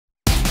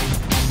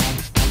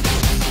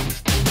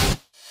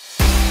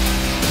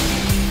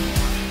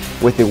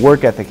with the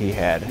work ethic he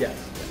had, Yes.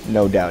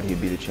 no doubt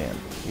he'd be the champ.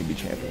 He'd be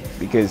champion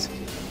because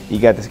you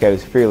got this guy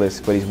who's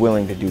fearless, but he's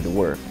willing to do the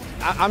work.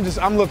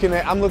 I'm looking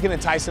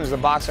at Tyson as a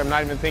boxer. I'm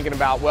not even thinking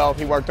about, well, if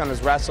he worked on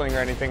his wrestling or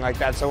anything like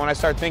that. So when I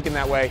start thinking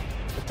that way,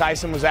 if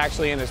Tyson was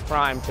actually in his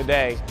prime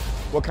today,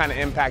 what kind of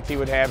impact he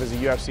would have as a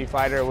UFC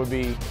fighter, it would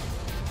be,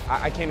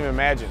 I can't even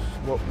imagine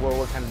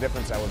what kind of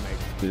difference that would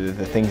make.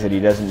 The things that he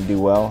doesn't do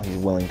well, he's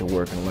willing to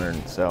work and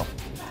learn. So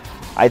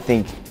I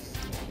think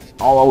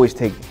I'll always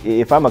take,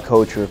 if I'm a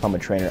coach or if I'm a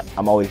trainer,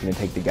 I'm always going to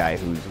take the guy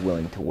who's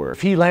willing to work.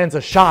 If he lands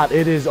a shot,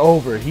 it is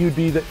over. He would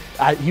be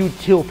he would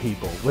kill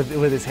people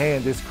with his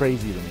hand. It's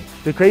crazy to me.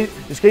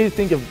 It's crazy to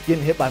think of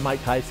getting hit by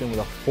Mike Tyson with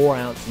a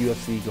 4-ounce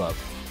UFC glove.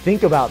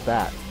 Think about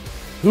that.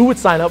 Who would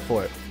sign up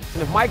for it?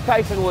 If Mike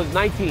Tyson was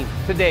 19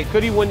 today,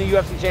 could he win the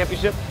UFC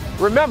championship?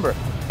 Remember,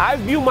 I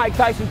view Mike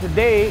Tyson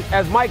today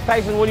as Mike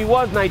Tyson when he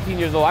was 19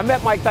 years old. I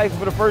met Mike Tyson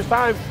for the first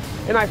time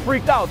and I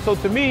freaked out. So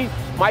to me,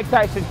 Mike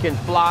Tyson can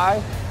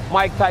fly.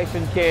 Mike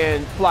Tyson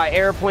can fly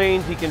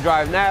airplanes. He can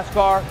drive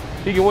NASCAR.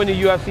 He can win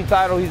the UFC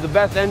title. He's the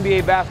best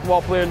NBA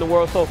basketball player in the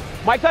world. So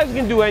Mike Tyson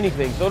can do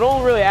anything. So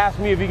don't really ask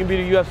me if he can be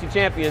the UFC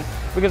champion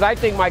because I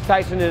think Mike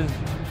Tyson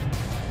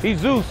he's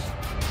Zeus.